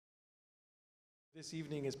This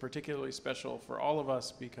evening is particularly special for all of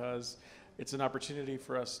us because it's an opportunity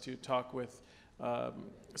for us to talk with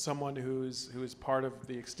someone who is part of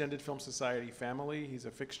the Extended Film Society family. He's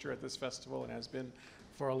a fixture at this festival and has been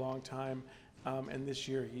for a long time. And this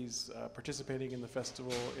year he's participating in the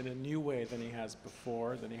festival in a new way than he has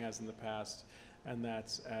before, than he has in the past, and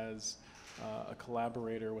that's as a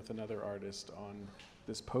collaborator with another artist on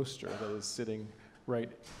this poster that is sitting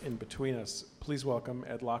right in between us. Please welcome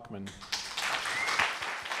Ed Lachman.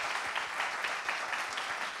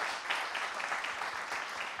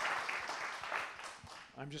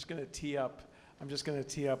 I'm just going to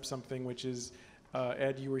tee up something, which is,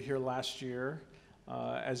 Ed, you were here last year,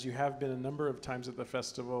 as you have been a number of times at the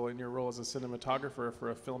festival in your role as a cinematographer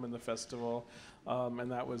for a film in the festival,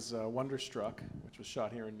 and that was Wonderstruck, which was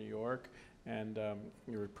shot here in New York, and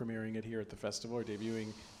you were premiering it here at the festival, or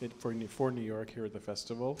debuting it for New York here at the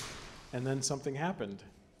festival, and then something happened,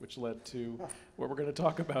 which led to what we're going to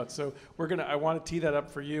talk about. So I want to tee that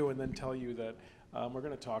up for you, and then tell you that. We're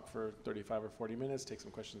going to talk for 35 or 40 minutes, take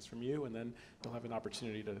some questions from you, and then you'll have an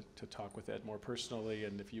opportunity to talk with Ed more personally,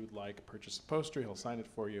 and if you would like, purchase a poster, he'll sign it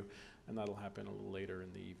for you, and that'll happen a little later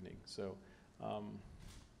in the evening. So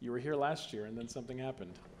you were here last year, and then something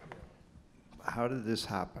happened. How did this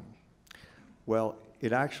happen? Well,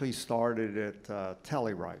 it actually started at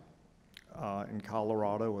Telluride in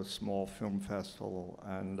Colorado, a small film festival,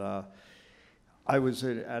 and I was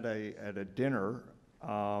at a dinner.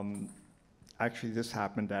 Actually, this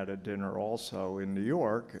happened at a dinner also in New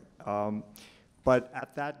York. But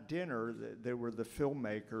at that dinner, there were the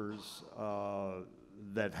filmmakers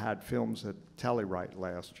that had films at Telluride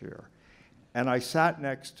last year. And I sat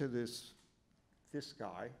next to this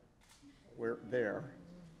guy,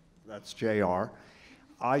 that's JR.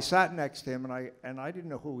 I sat next to him, and I didn't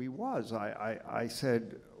know who he was. I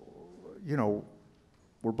said, you know,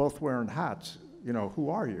 we're both wearing hats. You know,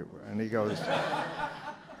 who are you? And he goes,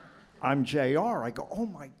 I'm JR. I go, oh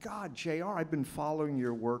my God, JR, I've been following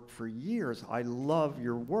your work for years. I love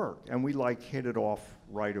your work. And we like hit it off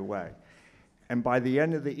right away. And by the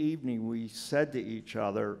end of the evening, we said to each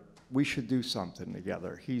other, we should do something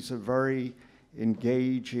together. He's a very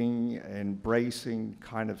engaging, embracing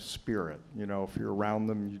kind of spirit. You know, if you're around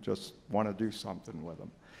them, you just want to do something with them.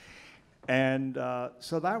 And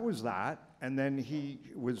so that was that. And then he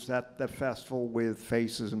was at the festival with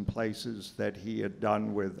Faces and Places that he had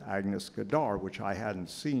done with Agnes Gadar, which I hadn't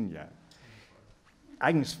seen yet.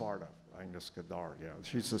 Agnes Gadar, yeah.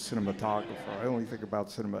 She's a cinematographer. I only think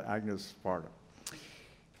about Agnes Varda.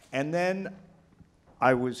 And then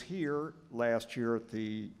I was here last year at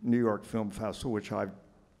the New York Film Festival, which I've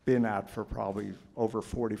been at for probably over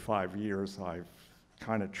 45 years. I've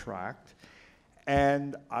kind of tracked.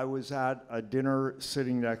 And I was at a dinner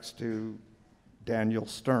sitting next to Daniel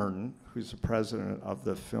Stern, who's the president of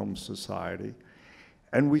the Film Society.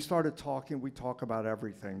 And we started talking, we talk about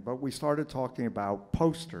everything, but we started talking about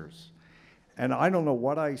posters. And I don't know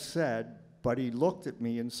what I said, but he looked at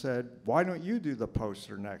me and said, why don't you do the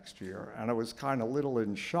poster next year? And I was kind of a little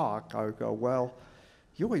in shock. I would go, well,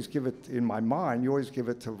 you always give it, in my mind, you always give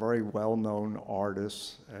it to very well-known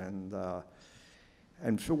artists, and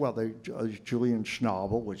Julian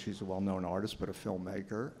Schnabel, which he's a well-known artist, but a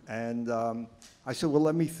filmmaker. And I said, well,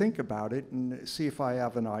 let me think about it and see if I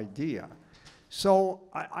have an idea. So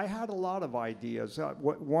I had a lot of ideas.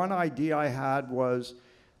 One idea I had was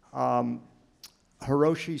Hiroshi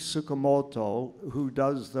Tsukamoto, who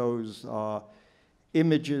does those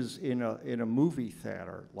images in a movie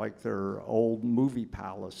theater, like their old movie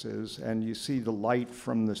palaces, and you see the light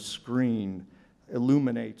from the screen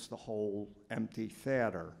illuminates the whole empty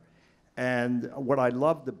theater. And what I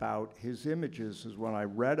loved about his images is when I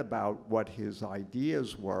read about what his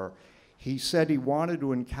ideas were, he said he wanted to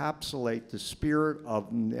encapsulate the spirit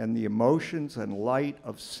of and the emotions and light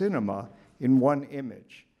of cinema in one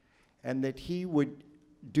image. And that he would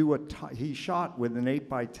do he shot with an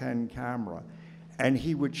 8x10 camera, and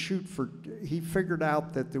he would shoot he figured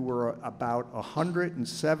out that there were about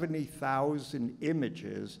 170,000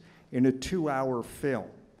 images in a 2-hour film.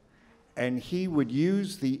 And he would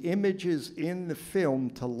use the images in the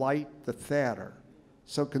film to light the theater.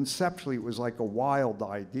 So conceptually, it was like a wild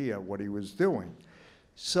idea, what he was doing.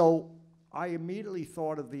 So I immediately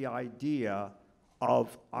thought of the idea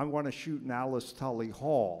of, I want to shoot in Alice Tully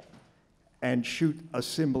Hall and shoot a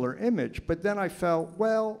similar image. But then I felt,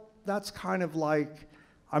 well, that's kind of like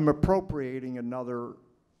I'm appropriating another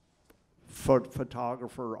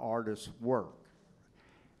photographer, artist's work.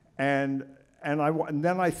 And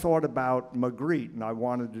then I thought about Magritte, and I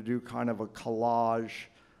wanted to do kind of a collage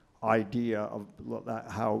idea of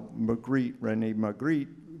how René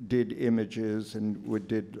Magritte did images and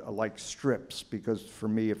did like strips, because for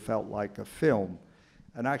me it felt like a film.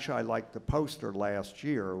 And actually I liked the poster last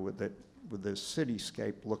year with this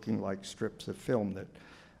cityscape looking like strips of film that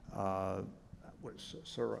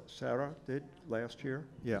Sarah did last year?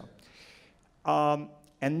 Yeah.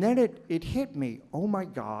 And then it hit me, oh my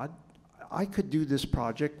God, I could do this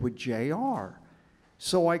project with JR.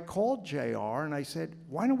 So I called JR and I said,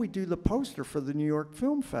 why don't we do the poster for the New York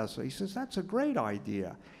Film Festival? He says, that's a great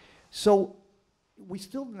idea. So we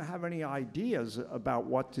still didn't have any ideas about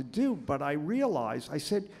what to do, but I realized, I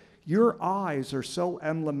said, your eyes are so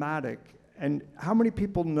emblematic. And how many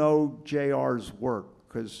people know JR's work?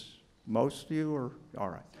 Because most of you are, all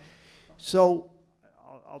right. So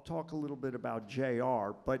I'll talk a little bit about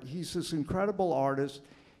JR, but he's this incredible artist.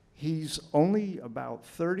 He's only about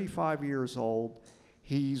 35 years old.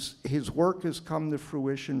 His work has come to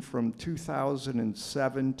fruition from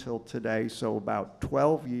 2007 till today, so about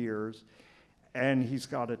 12 years. And he's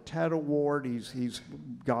got a TED Award. He's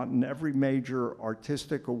gotten every major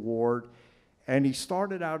artistic award. And he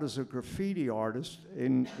started out as a graffiti artist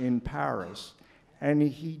in Paris. And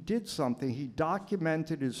he did something. He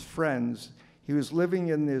documented his friends. He was living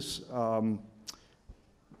in this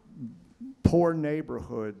poor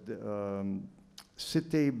neighborhood,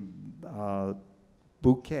 Cité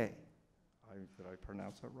Bouquet. Did I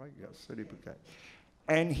pronounce that right? Yes, Cité Bouquet.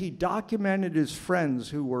 And he documented his friends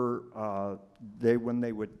who were, when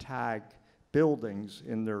they would tag buildings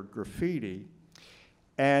in their graffiti.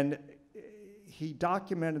 And he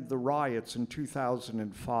documented the riots in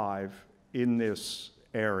 2005 in this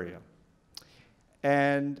area.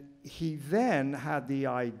 And he then had the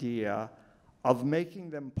idea of making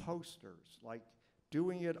them posters, like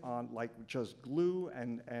doing it on like just glue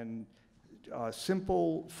and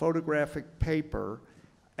simple photographic paper,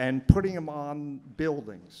 and putting them on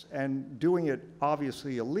buildings, and doing it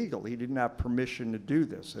obviously illegal. He didn't have permission to do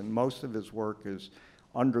this, and most of his work is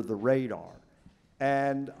under the radar.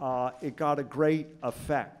 And it got a great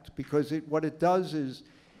effect, because what it does is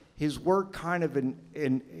his work kind of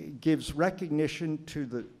gives recognition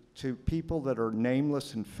to people that are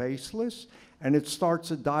nameless and faceless, and it starts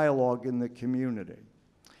a dialogue in the community.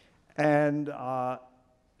 And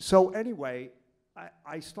so anyway,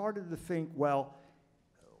 I started to think, well,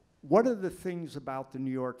 what are the things about the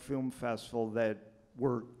New York Film Festival that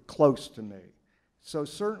were close to me? So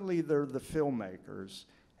certainly they're the filmmakers,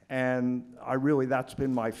 and that's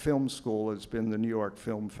been my film school, has been the New York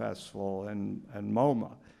Film Festival and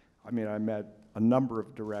MoMA. I mean, I met a number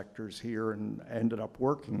of directors here and ended up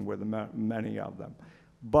working with many of them.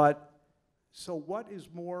 But, so what is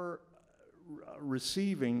more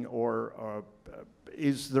receiving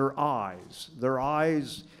is their eyes. Their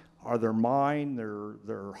eyes are their mind,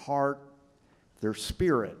 their heart, their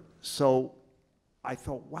spirit. So I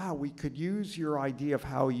thought, wow, we could use your idea of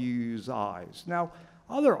how you use eyes. Now,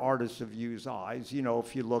 other artists have used eyes. You know,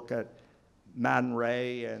 if you look at Man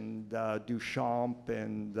Ray and Duchamp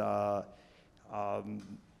and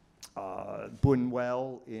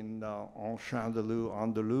Buñuel in En Chien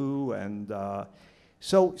Andalou, and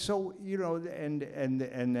so you know,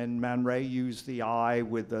 and then Man Ray used the eye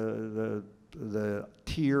with the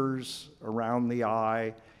tears around the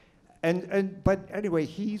eye, but anyway,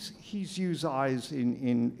 he's used eyes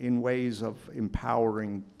in ways of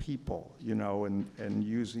empowering people, you know, and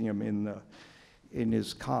using them in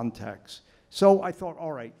his context. So I thought,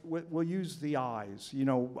 all right, we'll use the eyes, you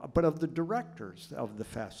know, but of the directors of the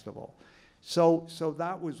festival. So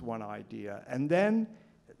that was one idea. And then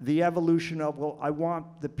the evolution of, well, I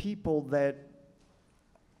want the people that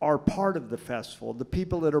are part of the festival, the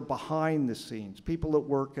people that are behind the scenes, people that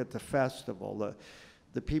work at the festival,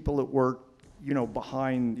 the people that work, you know,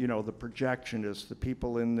 behind, you know, the projectionists, the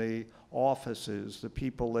people in the offices, the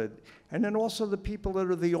people that, and then also the people that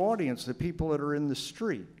are the audience, the people that are in the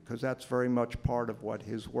street, because that's very much part of what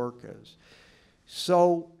his work is.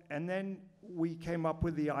 So, and then we came up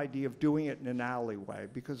with the idea of doing it in an alleyway,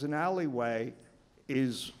 because an alleyway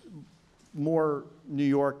is more New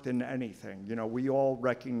York than anything. You know, we all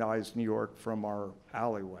recognize New York from our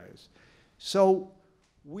alleyways. So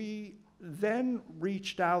we then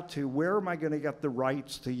reached out to, where am I going to get the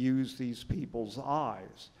rights to use these people's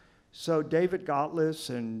eyes? So David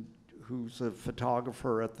Gottlieb, who's a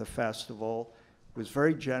photographer at the festival, was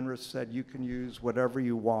very generous, said you can use whatever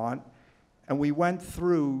you want. And we went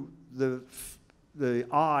through the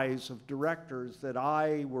eyes of directors that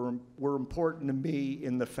were important to me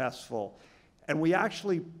in the festival. And we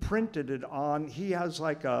actually printed it on, he has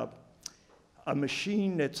like a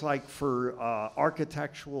machine that's like for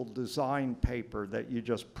architectural design paper that you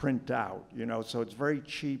just print out, you know, so it's very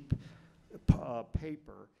cheap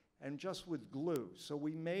paper and just with glue. So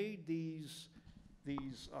we made these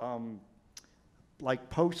like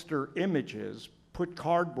poster images, put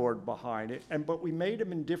cardboard behind it, but we made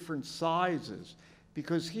them in different sizes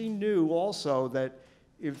because he knew also that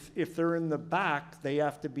if they're in the back, they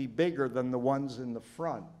have to be bigger than the ones in the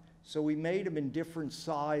front. So we made them in different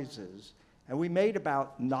sizes, and we made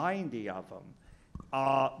about 90 of them.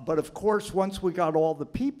 But of course, once we got all the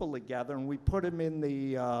people together and we put them in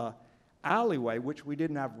the alleyway, which we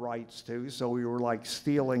didn't have rights to, so we were like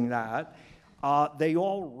stealing that, they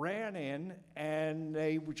all ran in and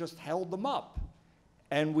they just held them up.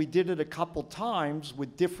 And we did it a couple times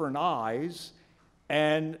with different eyes,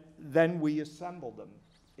 and then we assembled them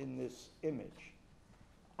in this image.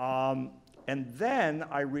 And then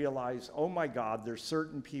I realized, oh my God, there's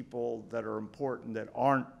certain people that are important that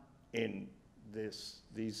aren't in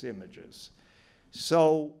these images.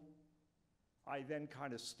 So I then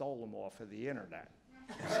kind of stole them off of the internet.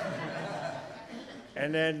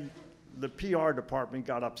 And then the PR department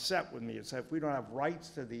got upset with me and said, if we don't have rights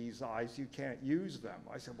to these eyes, you can't use them.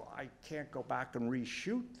 I said, well, I can't go back and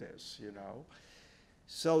reshoot this, you know.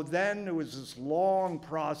 So then there was this long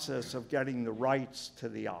process of getting the rights to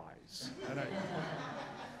the eyes.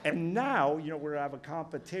 And now, you know, we have a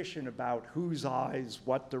competition about whose eyes,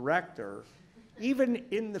 what director. Even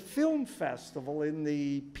in the film festival, in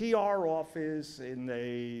the PR office, in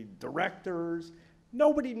the directors,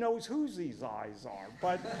 nobody knows whose these eyes are.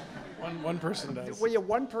 But one person does. Well, yeah,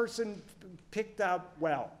 one person picked out,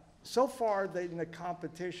 well, so far in the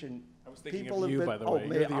competition, I was thinking people of you, have by been, the way.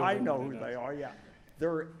 You're the I only know one who knows. they are, yeah. There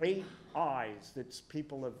are 8 eyes that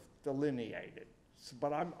people have delineated.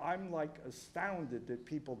 But I'm like astounded that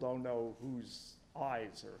people don't know whose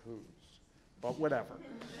eyes are whose. But whatever.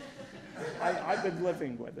 I've been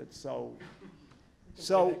living with it, so.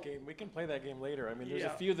 We can play that game later. I mean, there's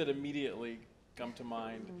Yeah. a few that immediately come to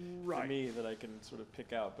mind for Right. me that I can sort of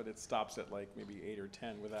pick out, but it stops at like maybe 8 or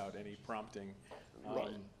 10 without any prompting.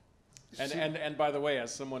 Right. And by the way,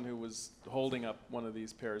 as someone who was holding up one of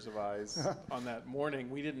these pairs of eyes on that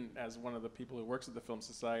morning, we didn't, as one of the people who works at the Film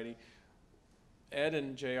Society, Ed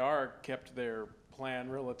and JR kept their plan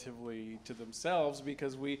relatively to themselves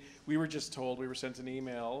because we were just told, we were sent an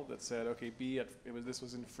email that said, okay, this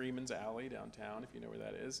was in Freeman's Alley downtown, if you know where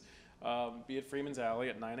that is. Be at Freeman's Alley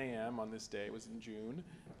at 9 a.m. on this day, it was in June,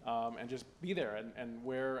 and just be there and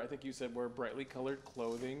wear, I think you said wear brightly colored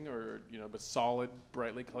clothing or, you know, but solid,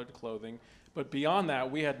 brightly colored clothing. But beyond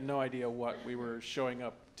that, we had no idea what we were showing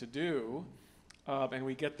up to do. And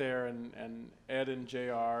we get there and Ed and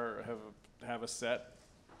JR have a set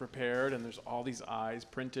prepared and there's all these eyes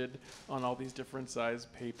printed on all these different size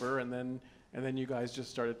paper and then you guys just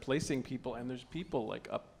started placing people and there's people like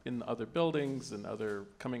up in other buildings and other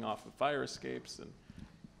coming off of fire escapes and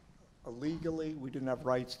Illegally, we didn't have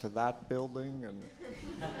rights to that building and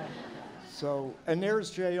so, and there's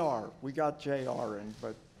JR. We got JR in,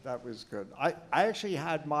 but that was good. I actually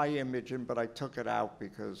had my image in, but I took it out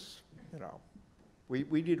because, you know, we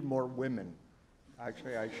needed more women.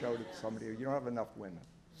 Actually, I showed it to somebody, you don't have enough women.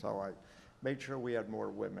 So I made sure we had more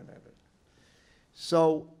women in it.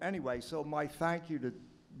 So anyway, so my thank you to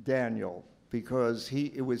Daniel, because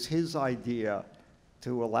it was his idea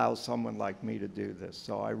to allow someone like me to do this.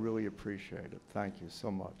 So I really appreciate it. Thank you so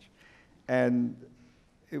much. And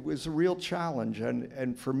it was a real challenge.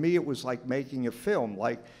 And for me, it was like making a film.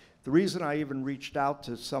 Like the reason I even reached out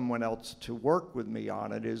to someone else to work with me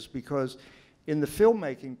on it is because in the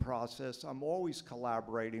filmmaking process, I'm always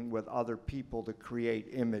collaborating with other people to create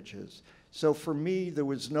images. So for me, there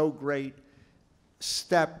was no great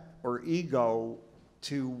step or ego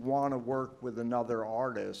to want to work with another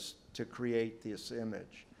artist to create this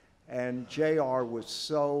image. And JR was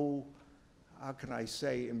so, how can I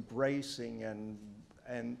say, embracing,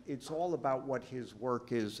 and it's all about what his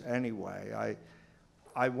work is anyway.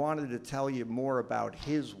 I wanted to tell you more about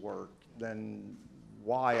his work than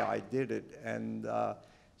why I did it, and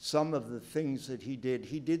some of the things that he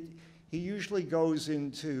usually goes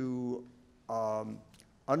into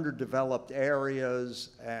underdeveloped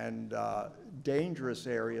areas and dangerous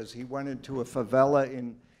areas. He went into a favela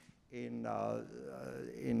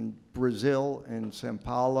in Brazil, in São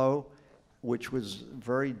Paulo, which was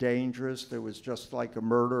very dangerous. There was just like a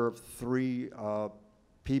murder of 3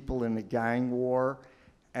 people in a gang war.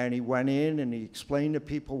 And he went in and he explained to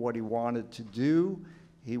people what he wanted to do.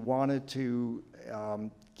 He wanted to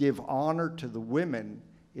give honor to the women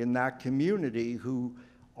in that community who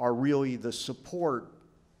are really the support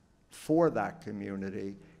for that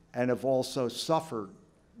community and have also suffered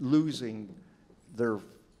losing their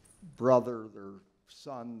brother, their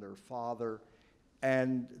son, their father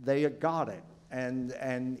and they got it.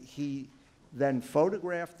 And he then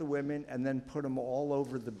photographed the women and then put them all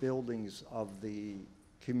over the buildings of the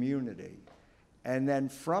community. And then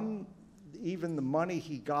from even the money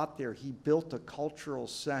he got there, he built a cultural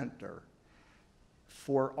center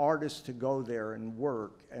for artists to go there and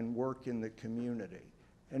work in the community.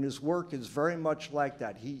 And his work is very much like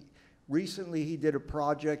that. Recently he did a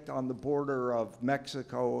project on the border of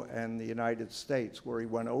Mexico and the United States where he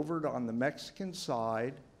went over on the Mexican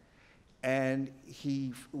side, and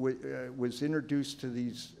he was introduced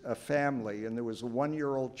to a family, and there was a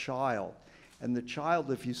 1-year-old child. And the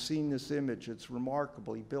child, if you've seen this image, it's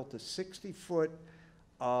remarkable. He built a 60-foot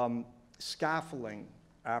scaffolding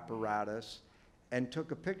apparatus and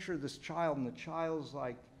took a picture of this child, and the child's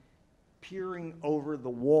like peering over the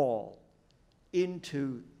wall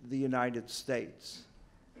into the United States.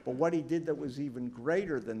 But what he did that was even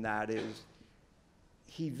greater than that is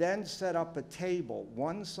he then set up a table.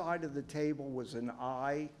 One side of the table was an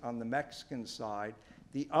eye on the Mexican side.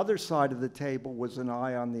 The other side of the table was an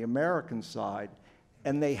eye on the American side,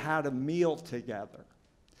 and they had a meal together.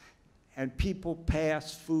 And people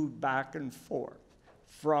passed food back and forth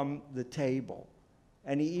from the table.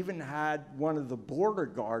 And he even had one of the border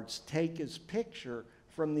guards take his picture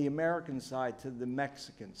from the American side to the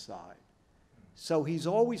Mexican side. So he's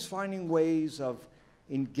always finding ways of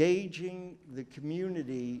engaging the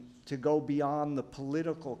community to go beyond the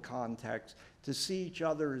political context, to see each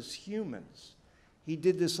other as humans. He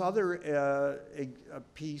did this other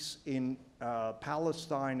piece in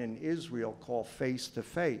Palestine and Israel called Face to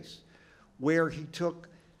Face, where he took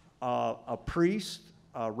a priest,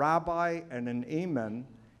 a rabbi, and an imam,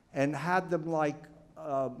 and had them like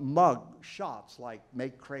mug shots, like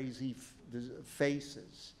make crazy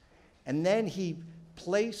faces. And then he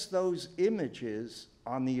placed those images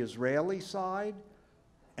on the Israeli side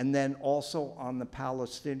and then also on the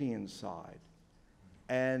Palestinian side.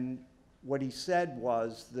 And what he said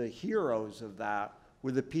was the heroes of that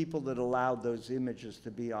were the people that allowed those images to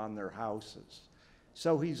be on their houses.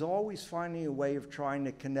 So he's always finding a way of trying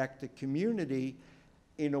to connect the community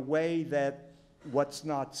in a way that what's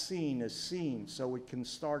not seen is seen, so it can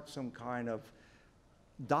start some kind of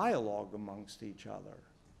dialogue amongst each other.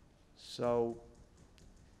 So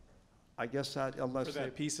I guess that, unless for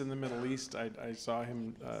that piece in the Middle East, I saw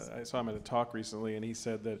him at a talk recently, and he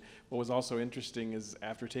said that what was also interesting is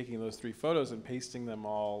after taking those 3 photos and pasting them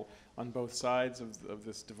all on both sides of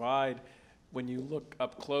this divide, when you look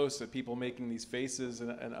up close at people making these faces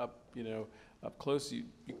and up close, you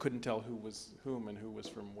couldn't tell who was whom and who was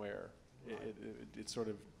from where. It sort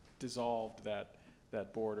of dissolved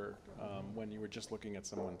that border when you were just looking at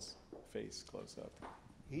someone's face close up.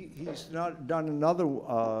 He's done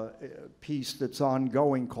another piece that's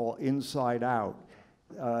ongoing called Inside Out.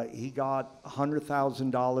 He got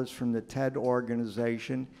 $100,000 from the TED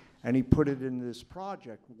organization, and he put it in this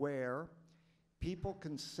project where people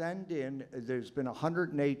can send in, there's been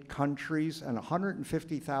 108 countries and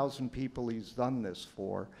 150,000 people he's done this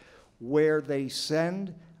for, where they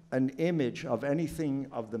send an image of anything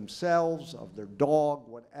of themselves, of their dog,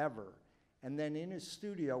 whatever. And then in his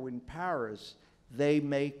studio in Paris, they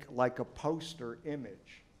make like a poster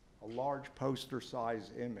image, a large poster size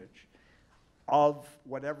image of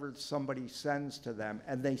whatever somebody sends to them,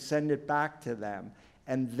 and they send it back to them,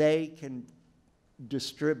 and they can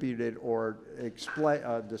distribute it or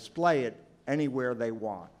display it anywhere they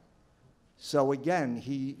want. So again,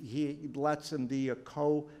 he lets them be a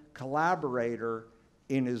collaborator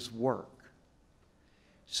in his work.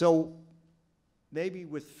 So maybe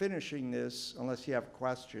with finishing this, unless you have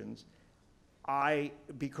questions,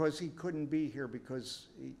 because he couldn't be here because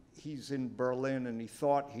he's in Berlin and he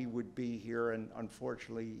thought he would be here, and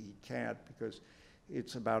unfortunately he can't because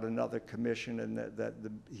it's about another commission and that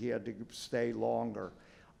he had to stay longer.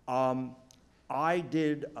 I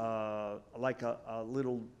did like a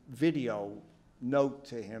little video note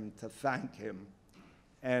to him to thank him.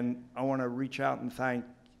 And I want to reach out and thank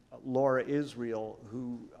Laura Israel,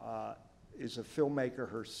 who is a filmmaker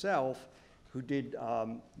herself, who did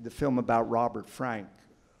the film about Robert Frank,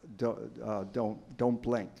 Don't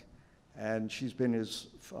Blink. And she's been his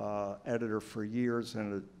editor for years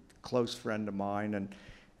and a close friend of mine.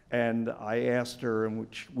 And I asked her, and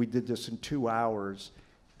we did this in 2 hours,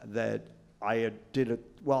 that did it,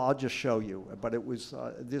 well, I'll just show you. But it was,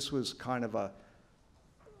 this was kind of a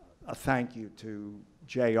thank you to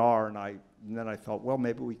JR, and then I thought, well,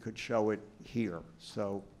 maybe we could show it here.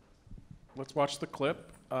 So let's watch the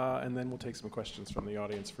clip, and then we'll take some questions from the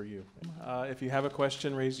audience for you. If you have a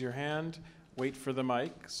question, raise your hand. Wait for the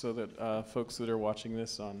mic so that folks that are watching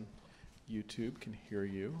this on YouTube can hear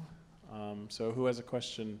you. So who has a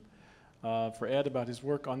question for Ed about his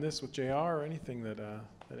work on this with JR, or anything that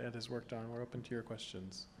Ed has worked on? We're open to your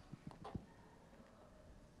questions.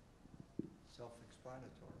 Self-explanatory.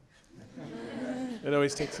 It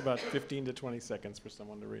always takes about 15 to 20 seconds for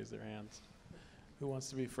someone to raise their hands. Who wants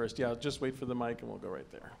to be first? Yeah, just wait for the mic and we'll go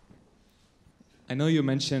right there. I know you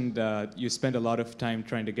mentioned you spent a lot of time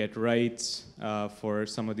trying to get rights for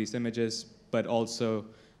some of these images, but also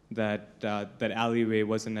that that alleyway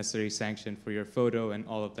wasn't necessarily sanctioned for your photo and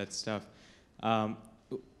all of that stuff.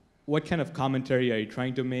 What kind of commentary are you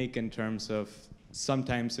trying to make in terms of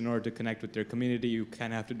sometimes in order to connect with your community, you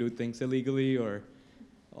kind of have to do things illegally or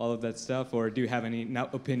all of that stuff? Or do you have any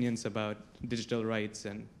opinions about digital rights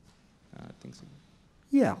and things like that?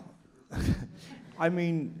 Yeah. I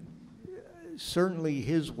mean, certainly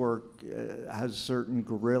his work has certain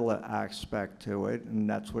guerrilla aspect to it, and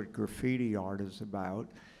that's what graffiti art is about.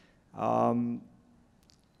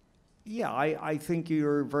 Yeah, I think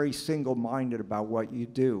you're very single-minded about what you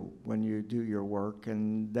do when you do your work,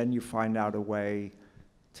 and then you find out a way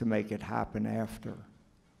to make it happen after.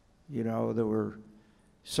 You know, there were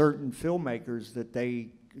certain filmmakers that they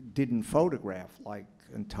didn't photograph, like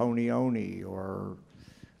Antonioni or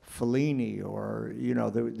Fellini, or, you know,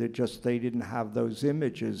 they didn't have those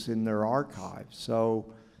images in their archives.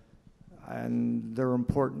 So, and they're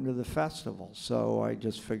important to the festival. So I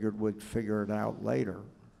just figured we'd figure it out later,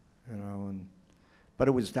 you know. But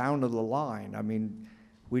it was down to the line. I mean,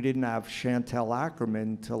 we didn't have Chantel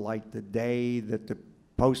Ackerman till like the day that the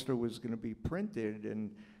poster was going to be printed,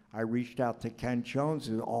 and I reached out to Kent Jones,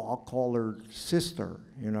 and I'll call her sister,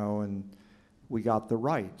 you know, and we got the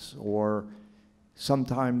rights. Or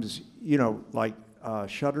sometimes, you know, like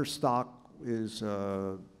Shutterstock is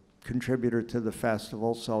a contributor to the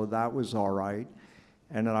festival, so that was all right.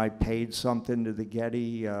 And then I paid something to the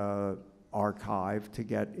Getty archive to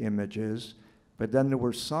get images. But then there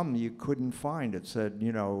were some you couldn't find. It said,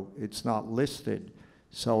 you know, it's not listed.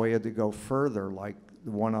 So we had to go further, like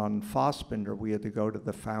the one on Fassbinder, we had to go to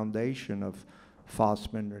the foundation of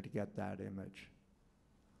Fassbinder to get that image.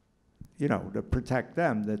 You know, to protect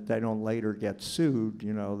them, that they don't later get sued,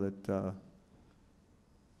 you know, that,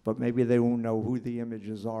 but maybe they won't know who the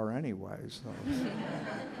images are anyway, so.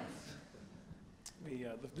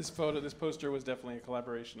 This poster was definitely a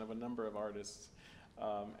collaboration of a number of artists,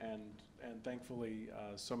 and thankfully,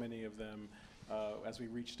 so many of them, as we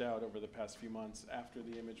reached out over the past few months after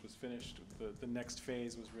the image was finished, the next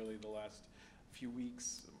phase was really the last few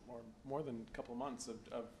weeks, or more than a couple months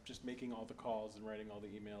of just making all the calls and writing all the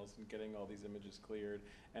emails and getting all these images cleared.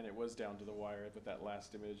 And it was down to the wire with that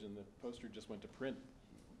last image, and the poster just went to print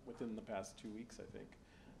within the past 2 weeks, I think,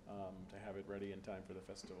 to have it ready in time for the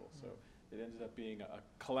festival. So it ended up being a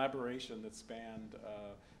collaboration that spanned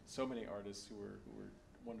so many artists who were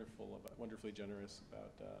wonderfully generous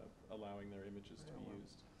about allowing their images to be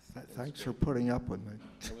used. Thanks for putting up with me.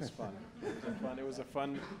 It was fun. It was a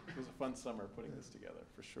fun summer putting this together,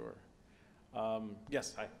 for sure.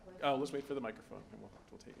 Yes, hi. Oh, let's wait for the microphone, and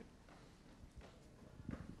we'll take it.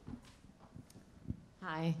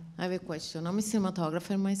 Hi, I have a question. I'm a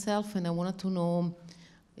cinematographer myself, and I wanted to know,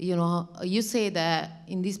 you know, you say that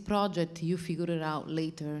in this project you figure it out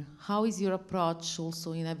later. How is your approach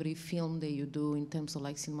also in every film that you do in terms of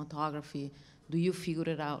like cinematography? Do you figure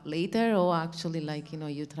it out later, or actually, like, you know,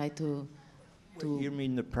 you try to You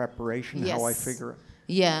mean the preparation, yes. How I figure it?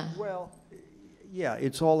 Yeah. Well, yeah,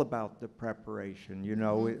 it's all about the preparation, you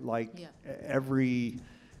know, every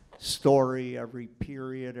story, every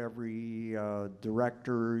period, every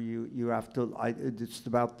director, you have to, it's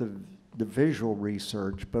about the visual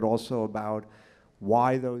research, but also about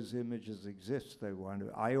why those images exist.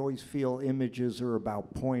 I always feel images are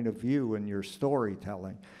about point of view in your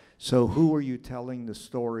storytelling. So who are you telling the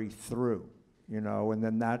story through, you know, and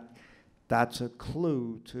then that's a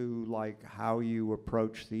clue to like how you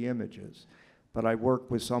approach the images. But I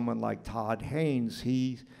work with someone like Todd Haynes.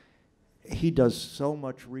 He does so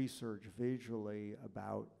much research visually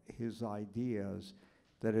about his ideas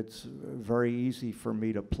that it's very easy for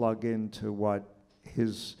me to plug into what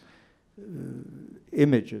his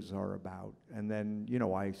images are about. And then, you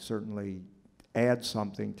know, I certainly add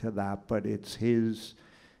something to that, but it's his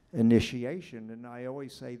initiation. And I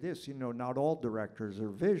always say this, you know, not all directors are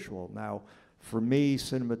visual. Now, for me,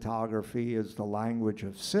 cinematography is the language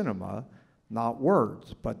of cinema, not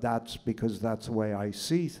words, but that's because that's the way I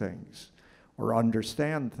see things or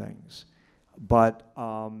understand things. But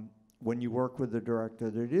when you work with a director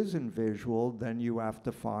that isn't visual, then you have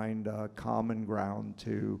to find a common ground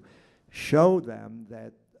to show them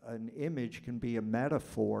that an image can be a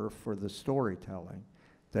metaphor for the storytelling,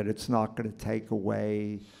 that it's not going to take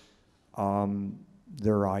away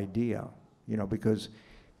their idea, you know, because,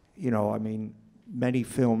 you know, I mean, many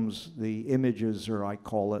films, the images are, I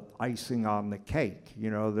call it, icing on the cake. You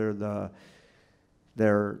know,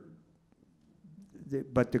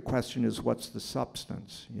 but the question is, what's the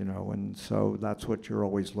substance, you know? And so that's what you're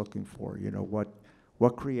always looking for, you know,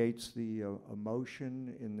 what creates the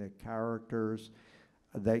emotion in the characters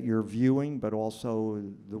that you're viewing, but also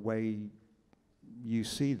the way you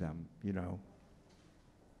see them, you know?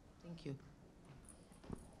 Thank you.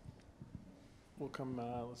 We'll come,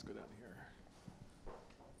 let's go down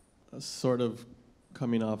here. Sort of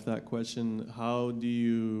coming off that question, how do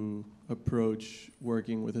you approach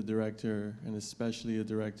working with a director, and especially a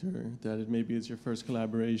director that maybe is your first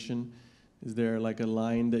collaboration? Is there like a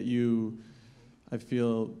line that I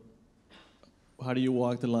feel, how do you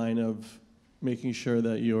walk the line of making sure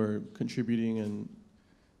that you're contributing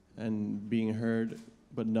and being heard,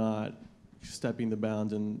 but not stepping the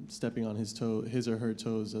bounds and stepping on his or her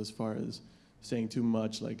toes as far as saying too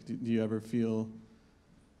much? Like, do you ever feel?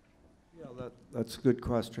 Yeah, that's a good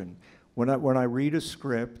question. When I read a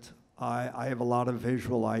script, I have a lot of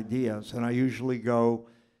visual ideas, and I usually go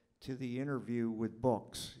to the interview with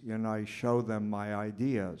books, and I show them my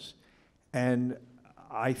ideas. And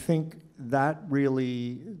I think that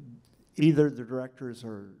really, either the directors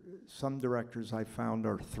or some directors I found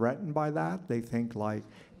are threatened by that. They think like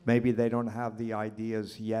maybe they don't have the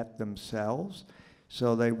ideas yet themselves,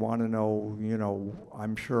 so they want to know, you know,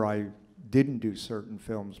 I'm sure I didn't do certain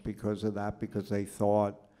films because of that, because they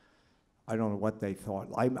thought, I don't know what they thought.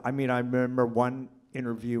 I mean, I remember one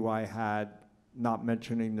interview I had, not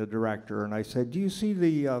mentioning the director, and I said, do you see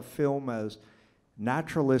the film as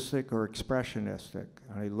naturalistic or expressionistic?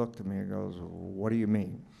 And he looked at me and goes, what do you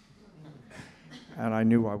mean? And I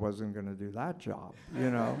knew I wasn't going to do that job, you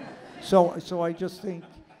know? So I just think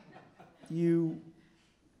you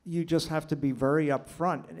just have to be very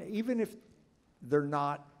upfront. And even if they're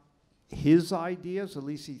not his ideas, at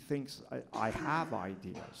least he thinks I have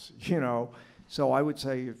ideas, you know? So I would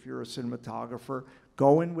say if you're a cinematographer,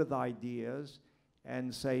 go in with ideas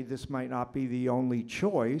and say this might not be the only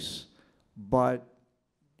choice, but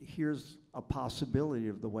here's a possibility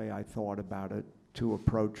of the way I thought about it to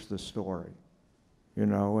approach the story, you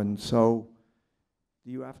know? And so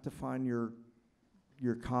you have to find your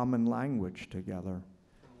common language together.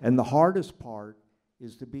 And the hardest part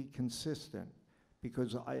is to be consistent,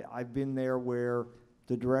 because I've been there where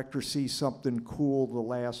the director sees something cool the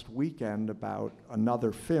last weekend about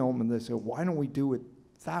another film, and they say, why don't we do it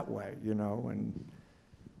that way, you know? And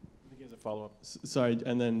I think he has a follow-up. Sorry,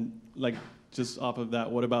 and then like just off of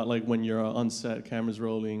that, what about like when you're on set, cameras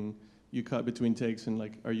rolling, you cut between takes, and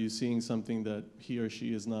like, are you seeing something that he or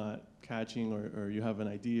she is not catching, or you have an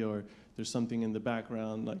idea, or there's something in the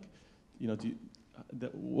background, like, you know,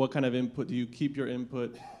 what kind of input, do you keep your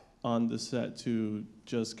input on the set to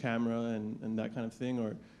just camera and that kind of thing,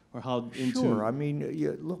 or how into? Sure, I mean,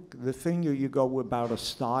 look, the thing you go about a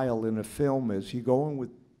style in a film is you go in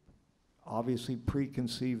with obviously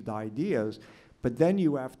preconceived ideas, but then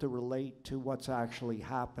you have to relate to what's actually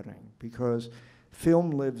happening, because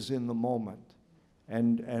film lives in the moment.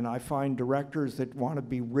 And I find directors that want to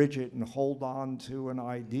be rigid and hold on to an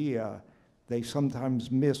idea, they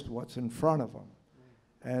sometimes miss what's in front of them.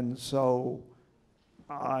 And so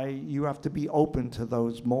you have to be open to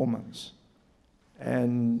those moments.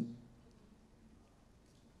 And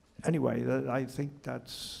anyway, I think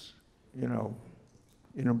that's, you know,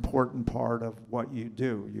 an important part of what you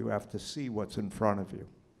do. You have to see what's in front of you.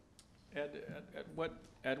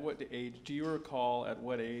 At what age, do you recall at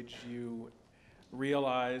what age you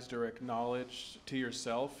realized or acknowledged to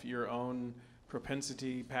yourself your own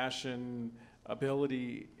propensity, passion,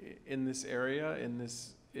 ability in this area,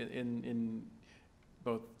 in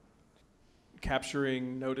both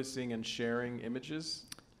capturing, noticing, and sharing images?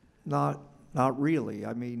 Not really.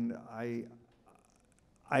 I mean,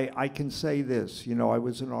 I can say this. You know, I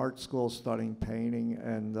was in art school studying painting,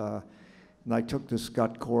 and I took this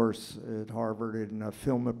gut course at Harvard in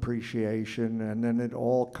film appreciation, and then it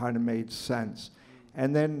all kind of made sense.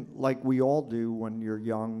 And then, like we all do when you're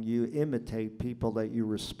young, you imitate people that you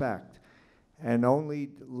respect. And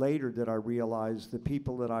only later did I realize the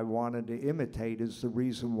people that I wanted to imitate is the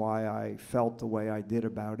reason why I felt the way I did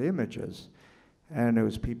about images. And it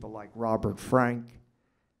was people like Robert Frank.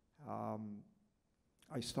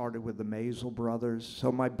 I started with the Maisel brothers. So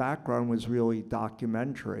my background was really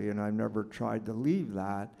documentary, and I never tried to leave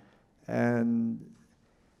that. And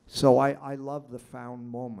so I love the found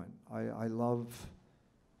moment. I love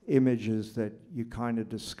images that you kind of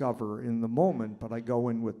discover in the moment, but I go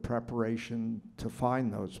in with preparation to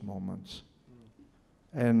find those moments.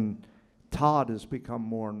 And Todd has become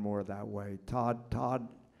more and more that way. Todd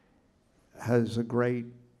has a great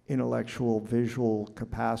intellectual, visual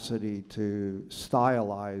capacity to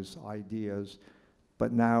stylize ideas,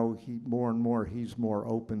 but now more and more he's more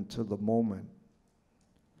open to the moment.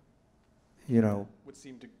 You know.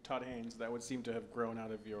 Todd Haynes, that would seem to have grown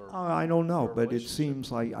out of your. I don't know, but it seems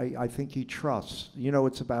like I think he trusts. You know,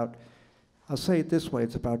 it's about. I'll say it this way,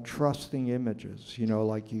 it's about trusting images. You know,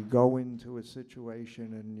 like you go into a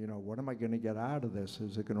situation and, you know, what am I going to get out of this?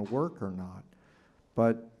 Is it going to work or not?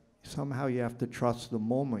 But somehow you have to trust the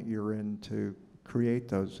moment you're in to create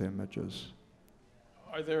those images.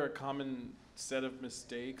 Are there a common set of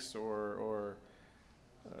mistakes or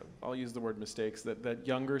I'll use the word mistakes, that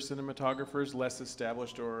younger cinematographers, less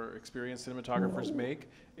established or experienced cinematographers make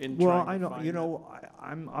in trying to find you know,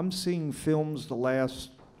 I'm seeing films the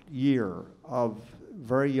last year of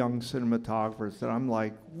very young cinematographers that I'm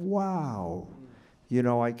like, wow. You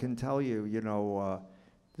know, I can tell you, you know,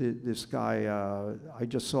 this guy, I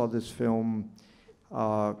just saw this film,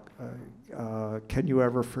 Can You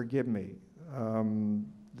Ever Forgive Me?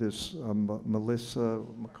 Melissa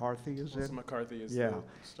McCarthy is it? Melissa McCarthy is the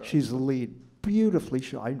star. She's the lead. Beautifully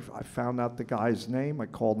shot. I found out the guy's name. I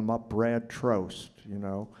called him up, Brad Trost, you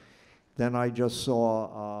know. Then I just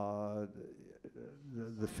saw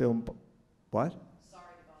the film, what? Sorry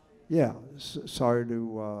to Bother You. Yeah, sorry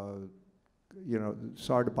to, you know,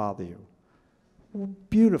 sorry to bother you.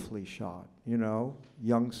 Beautifully shot, you know.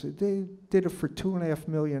 They did it for $2.5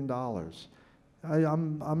 million.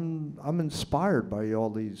 I'm inspired by all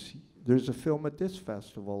these. There's a film at this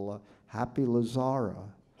festival, Happy Lazara,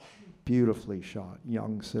 beautifully shot,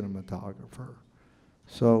 young cinematographer.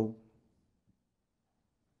 So.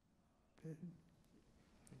 Thank you.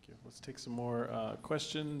 Let's take some more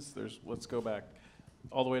questions. Let's go back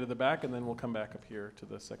all the way to the back, and then we'll come back up here to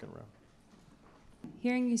the second row.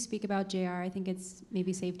 Hearing you speak about JR, I think it's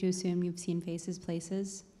maybe safe to assume you've seen Faces,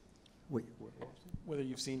 Places. Wait, whether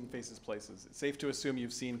you've seen Faces, Places. It's safe to assume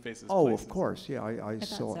you've seen Faces, oh, Places. of course, yeah, I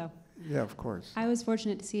saw so. it. Yeah, of course. I was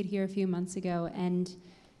fortunate to see it here a few months ago, and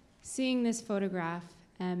seeing this photograph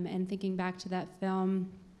and thinking back to that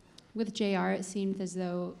film, with JR, it seemed as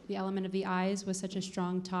though the element of the eyes was such a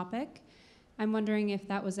strong topic. I'm wondering if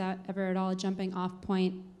that was ever at all a jumping off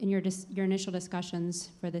point in your initial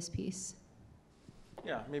discussions for this piece.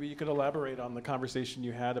 Yeah, maybe you could elaborate on the conversation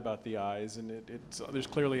you had about the eyes, and there's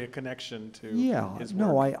clearly a connection to his work.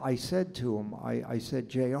 No, I said to him, I said,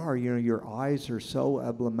 JR, you know, your eyes are so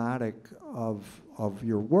emblematic of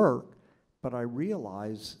your work, but I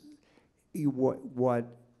realize what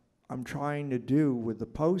I'm trying to do with the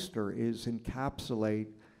poster is encapsulate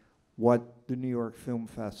what the New York Film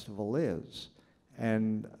Festival is.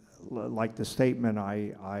 And like the statement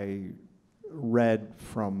I read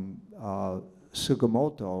from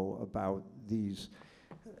Sugimoto about these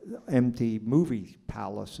empty movie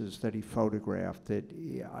palaces that he photographed, that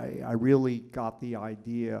I really got the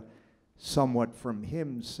idea somewhat from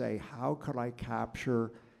him, say, how could I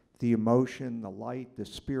capture the emotion, the light, the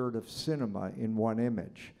spirit of cinema in one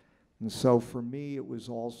image? And so for me, it was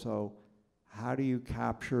also, how do you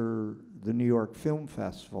capture the New York Film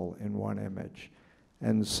Festival in one image?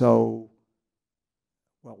 And so,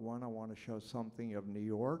 well, one, I want to show something of New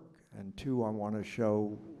York, and two, I want to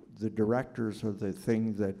show the directors of the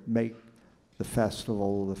thing that make the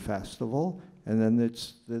festival, and then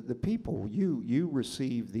it's the people. You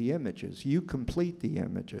receive the images, you complete the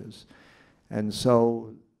images. And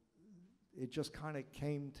so it just kind of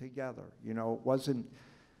came together, you know. It wasn't,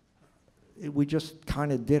 we just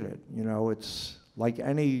kind of did it, you know. It's like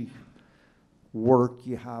any work,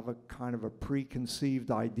 you have a kind of a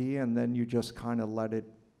preconceived idea, and then you just kind of let it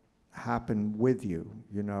happen with you,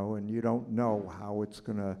 you know, and you don't know how it's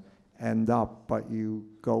going to end up, but you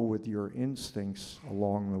go with your instincts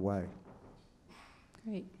along the way.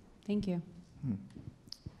 Great, thank you. We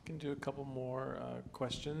can do a couple more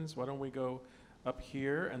questions. Why don't we go up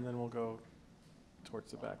here, and then we'll go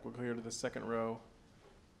towards the back. We'll go here to the second row,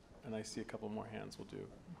 and I see a couple more hands. We'll do,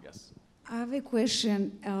 yes. I have a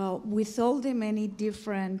question. With all the many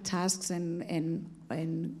different tasks and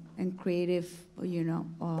creative, you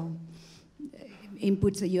know,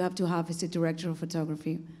 inputs that you have to have as a director of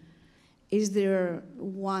photography, is there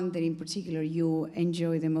one that in particular you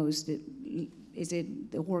enjoy the most? Is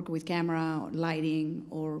it the work with camera, lighting,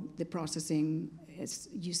 or the processing as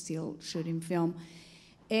you still shooting film?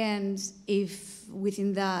 And if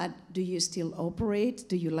within that, do you still operate?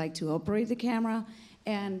 Do you like to operate the camera?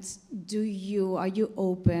 And are you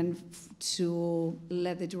open to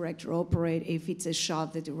let the director operate if it's a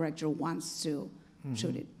shot the director wants to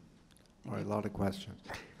shoot it? All right, a lot of questions.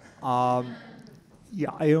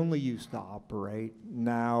 Yeah, I only used to operate.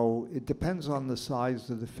 Now, it depends on the size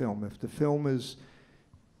of the film. If the film is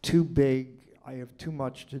too big, I have too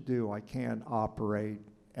much to do, I can't operate.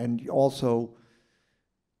 And also,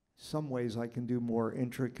 some ways I can do more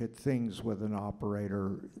intricate things with an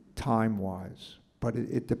operator time-wise, but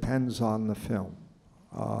it depends on the film.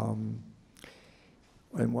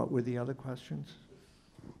 And what were the other questions?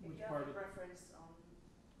 If you have a preference on,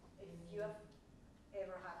 if you have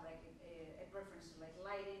ever had like a preference to like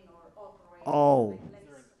lighting or operating. Oh. Like, Is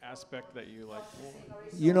there an aspect that you like?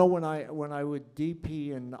 You know, when I would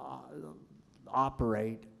DP and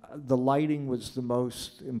operate, the lighting was the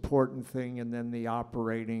most important thing, and then the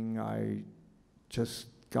operating, I just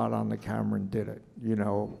got on the camera and did it. You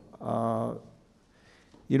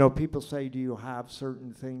know, people say, do you have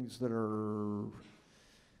certain things that are,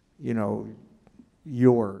 you know,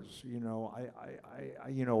 yours? You know, I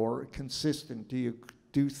you know, or consistent? Do you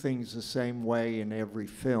do things the same way in every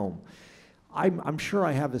film? I'm sure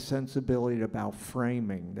I have a sensibility about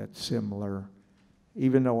framing that's similar,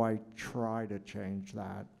 even though I try to change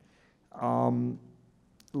that.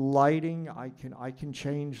 Lighting, I can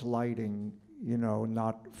change lighting, you know,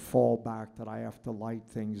 not fall back that I have to light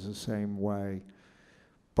things the same way.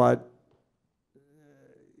 But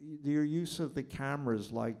your use of the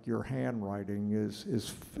cameras, like your handwriting, is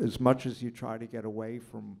as much as you try to get away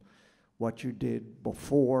from what you did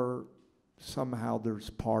before, somehow there's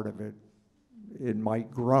part of it. It might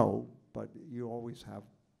grow, but you always have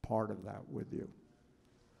part of that with you.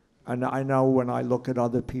 And I know when I look at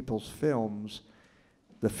other people's films,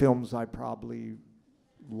 the films I probably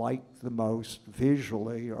like the most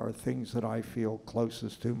visually are things that I feel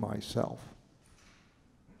closest to myself.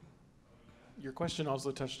 Your question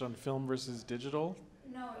also touched on film versus digital.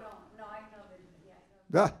 No, I know that, yeah.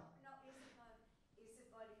 Ah. No, it's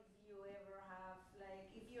about if you ever have, like,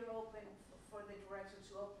 if you're open for the director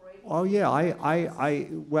to operate. Oh yeah,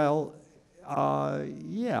 well,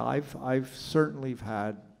 yeah, I've certainly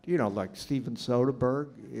had, you know, like Steven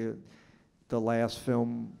Soderbergh, the last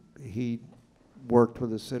film he worked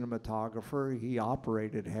with a cinematographer, he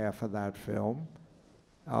operated half of that film.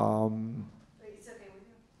 It's okay with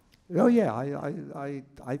you? Oh yeah,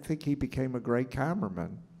 I think he became a great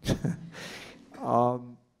cameraman.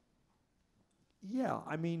 Yeah,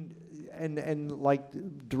 I mean, and like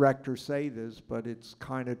directors say this, but it's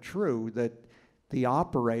kind of true that the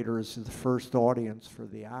operator is the first audience for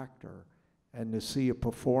the actor, and to see a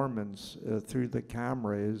performance through the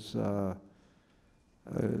camera is a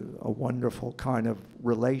wonderful kind of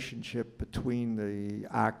relationship between the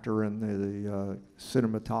actor and the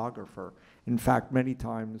cinematographer. In fact, many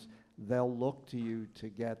times they'll look to you to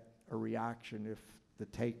get a reaction if the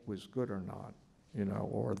take was good or not, you know,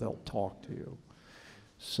 or they'll talk to you.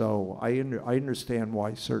 So I understand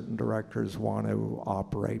why certain directors want to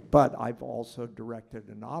operate, but I've also directed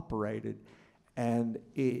and operated, and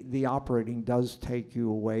the operating does take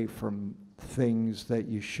you away from things that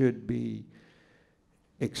you should be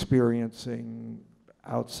experiencing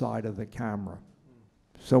outside of the camera.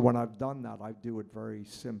 So when I've done that, I do it very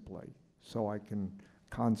simply, so I can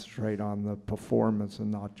concentrate on the performance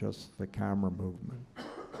and not just the camera movement.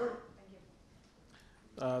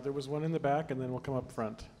 There was one in the back, and then we'll come up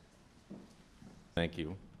front. Thank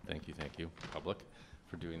you, public,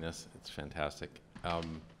 for doing this. It's fantastic.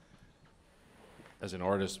 As an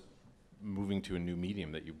artist moving to a new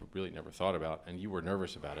medium that you really never thought about, and you were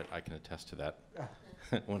nervous about it, I can attest to that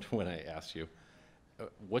when I asked you.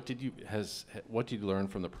 What did you learn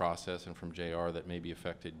from the process and from JR that maybe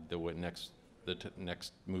affected the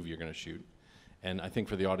next movie you're going to shoot? And I think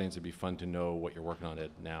for the audience, it'd be fun to know what you're working on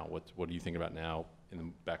now. What do you think about now,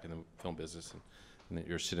 back in the film business and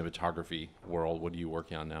your cinematography world? What are you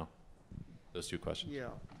working on now? Those two questions. Yeah.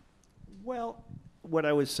 Well, what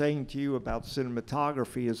I was saying to you about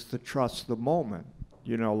cinematography is to trust the moment.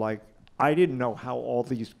 You know, like, I didn't know how all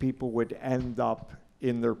these people would end up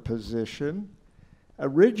in their position.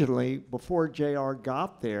 Originally, before JR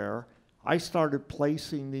got there, I started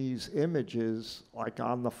placing these images like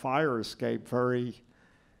on the fire escape, very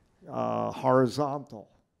horizontal.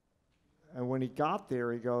 And when he got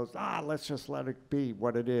there, he goes, let's just let it be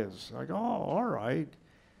what it is. I go, oh, all right.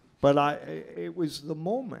 But it was the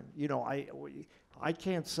moment. You know, I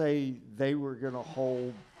can't say they were going to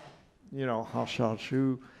hold, you know,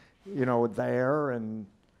 Hashashu, you know, there. And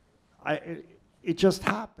it just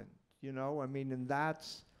happened, you know. I mean, and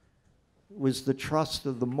was the trust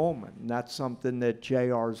of the moment. And that's something that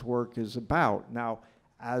JR's work is about. Now,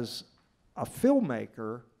 as a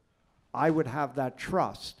filmmaker, I would have that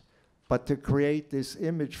trust. But to create this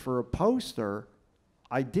image for a poster,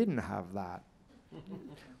 I didn't have that.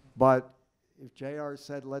 But if JR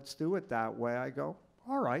said, let's do it that way, I go,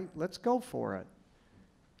 all right, let's go for it.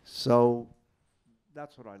 So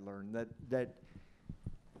that's what I learned, that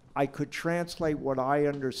I could translate what I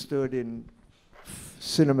understood in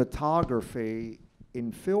cinematography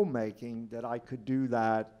in filmmaking, that I could do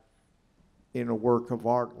that in a work of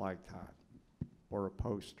art like that, or a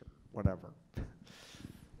poster, whatever.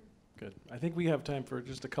 Good. I think we have time for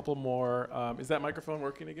just a couple more. Is that microphone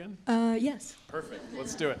working again? Yes. Perfect.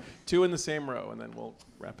 Let's do it. Two in the same row, and then we'll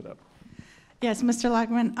wrap it up. Yes, Mr.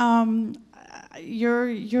 Lachman,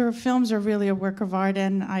 your films are really a work of art,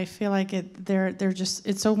 and I feel like they're just,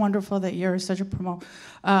 it's so wonderful that you're such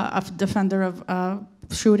a defender of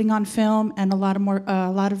shooting on film, and a lot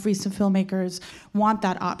of recent filmmakers want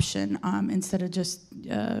that option instead of just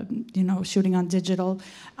shooting on digital.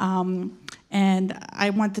 And I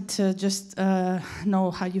wanted to just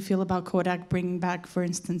know how you feel about Kodak bringing back, for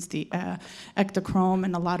instance, the Ektachrome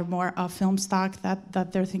and a lot of more film stock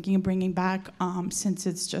that they're thinking of bringing back, since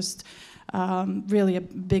it's just really a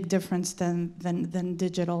big difference than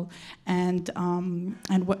digital. And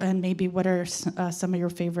maybe what are some of your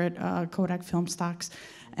favorite Kodak film stocks?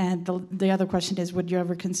 And the other question is, would you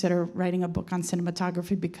ever consider writing a book on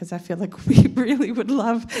cinematography? Because I feel like we really would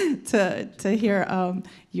love to hear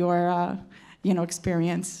your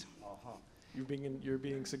experience.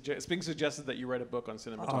 It's being suggested that you write a book on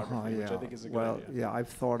cinematography, which I think is a good idea. Yeah, I've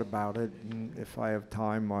thought about it, and if I have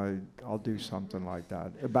time, I'll do something like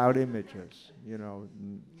that about images.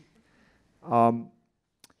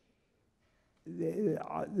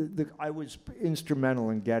 I was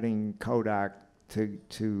instrumental in getting Kodak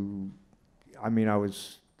to. I mean, I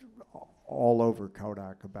was all over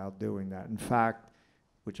Kodak about doing that. In fact,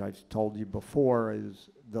 which I've told you before, is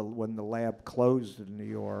when the lab closed in New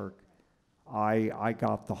York, I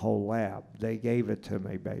got the whole lab. They gave it to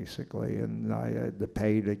me, basically, and I had to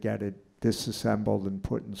pay to get it disassembled and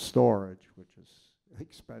put in storage, which is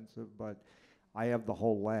expensive, but I have the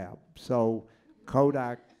whole lab. So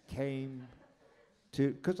Kodak came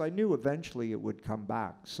to, because I knew eventually it would come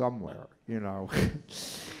back somewhere, There was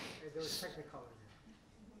Technicolor.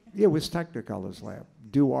 Yeah, it was Technicolor's lab.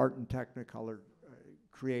 Do Art and Technicolor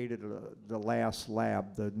created the last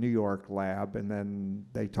lab, the New York lab, and then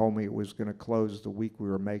they told me it was going to close the week we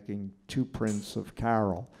were making 2 prints of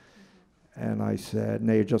Carol. And I said, and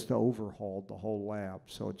they had just overhauled the whole lab,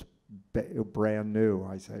 so it's brand new.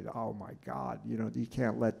 I said, oh my God, you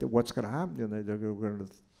can't let, what's going to happen? They're going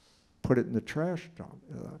to put it in the trash dump.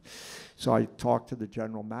 So I talked to the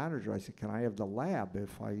general manager. I said, can I have the lab?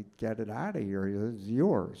 If I get it out of here, it's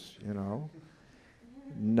yours,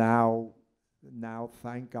 Now,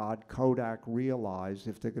 thank God, Kodak realized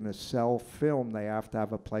if they're going to sell film, they have to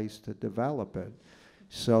have a place to develop it.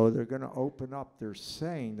 So they're going to open up, they're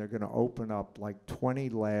saying they're going to open up like 20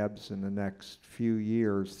 labs in the next few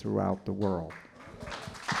years throughout the world.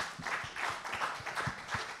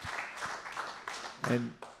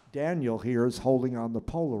 And Daniel here is holding on the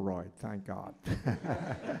Polaroid, thank God.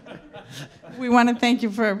 We want to thank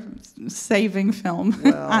you for saving film,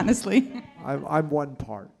 honestly. I'm one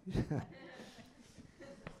part.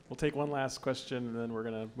 We'll take one last question, and then we're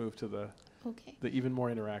going to move to the even more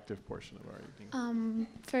interactive portion of our evening.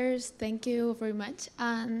 First, thank you very much.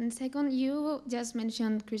 And second, you just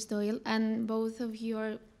mentioned Chris Doyle, and both of you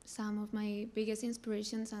are some of my biggest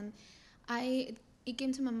inspirations. And it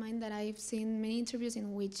came to my mind that I've seen many interviews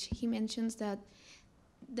in which he mentions that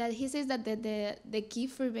he says that the key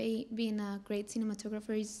for being a great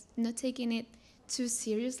cinematographer is not taking it too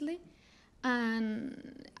seriously.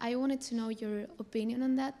 And I wanted to know your opinion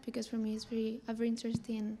on that, because for me it's a very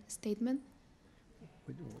interesting statement.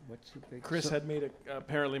 Chris had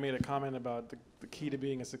apparently made a comment about the key to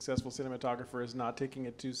being a successful cinematographer is not taking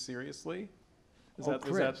it too seriously. Was that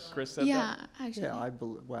Chris said that? Yeah, actually. Yeah, I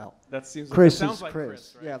believe. Well, that seems Chris sounds is like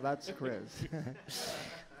Chris. Right? Yeah, that's Chris.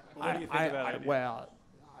 What do you think of that idea? Well,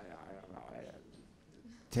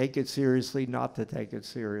 take it seriously, not to take it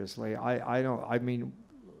seriously.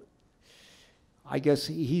 I guess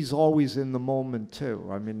he's always in the moment too.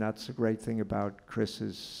 I mean, that's the great thing about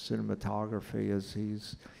Chris's cinematography, is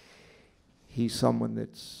he's someone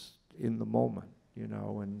that's in the moment,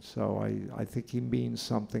 and so I think he means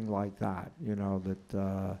something like that,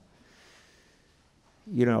 that,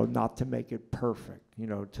 not to make it perfect,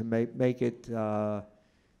 to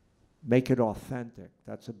make it authentic.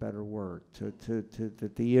 That's a better word.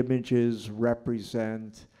 That the images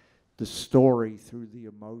represent the story through the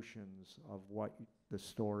emotions of what the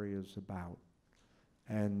story is about.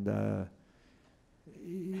 And,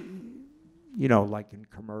 like in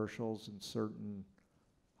commercials and certain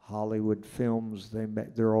Hollywood films,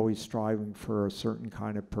 they're always striving for a certain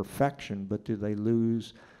kind of perfection, but do they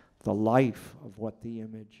lose the life of what the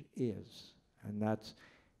image is? And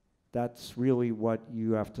that's really what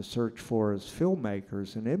you have to search for as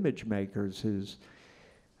filmmakers and image makers,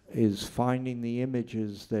 is finding the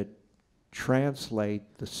images that translate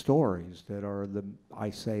the stories, that are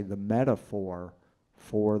the metaphor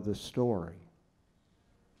for the story.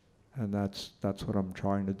 And that's what I'm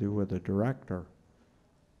trying to do with a director,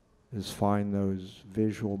 is find those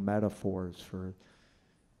visual metaphors for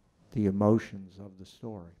the emotions of the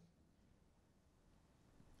story.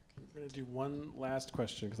 We're going to do one last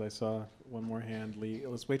question because I saw one more hand. Lee,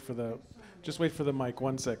 let's wait for the, just wait for the mic.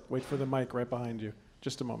 1 sec. Wait for the mic right behind you.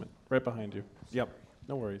 Just a moment. Right behind you. Yep.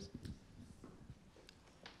 No worries.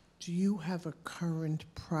 Do you have a current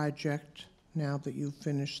project now that you've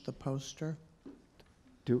finished the poster?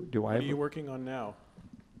 Do I? What are you working on now?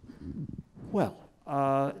 Well,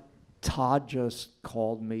 Todd just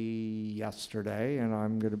called me yesterday, and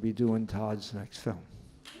I'm going to be doing Todd's next film.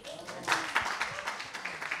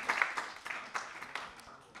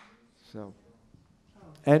 So,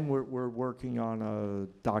 and we're working on a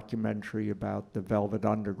documentary about the Velvet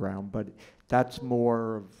Underground, but that's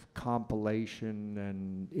more of compilation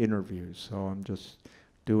and interviews. So I'm just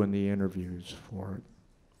doing the interviews for it.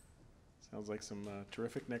 Sounds like some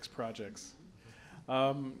terrific next projects.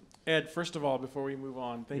 Ed, first of all, before we move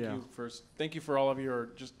on, thank you for all of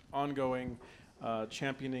your just ongoing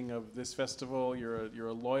championing of this festival. You're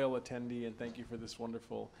a loyal attendee, and thank you for this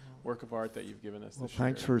wonderful work of art that you've given us. Well, this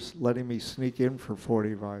thanks year. for letting me sneak in for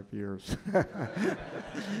 45 years.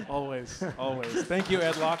 Always, always. Thank you,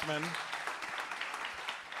 Ed Lachman.